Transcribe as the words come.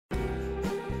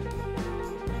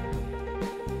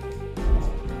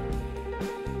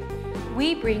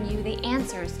we bring you the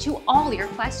answers to all your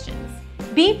questions.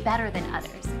 Be better than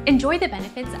others. Enjoy the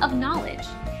benefits of knowledge.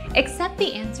 Accept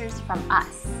the answers from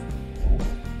us.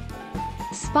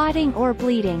 Spotting or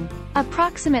bleeding.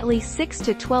 Approximately 6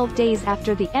 to 12 days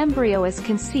after the embryo is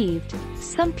conceived,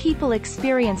 some people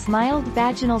experience mild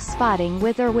vaginal spotting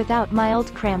with or without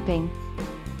mild cramping.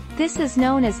 This is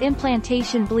known as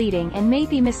implantation bleeding and may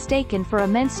be mistaken for a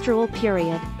menstrual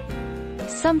period.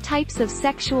 Some types of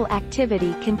sexual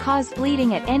activity can cause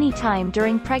bleeding at any time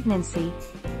during pregnancy.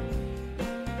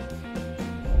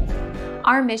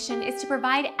 Our mission is to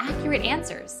provide accurate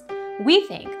answers. We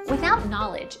think without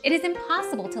knowledge, it is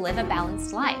impossible to live a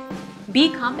balanced life.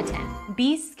 Be competent,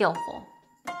 be skillful.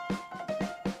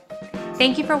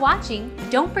 Thank you for watching.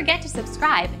 Don't forget to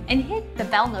subscribe and hit the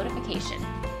bell notification.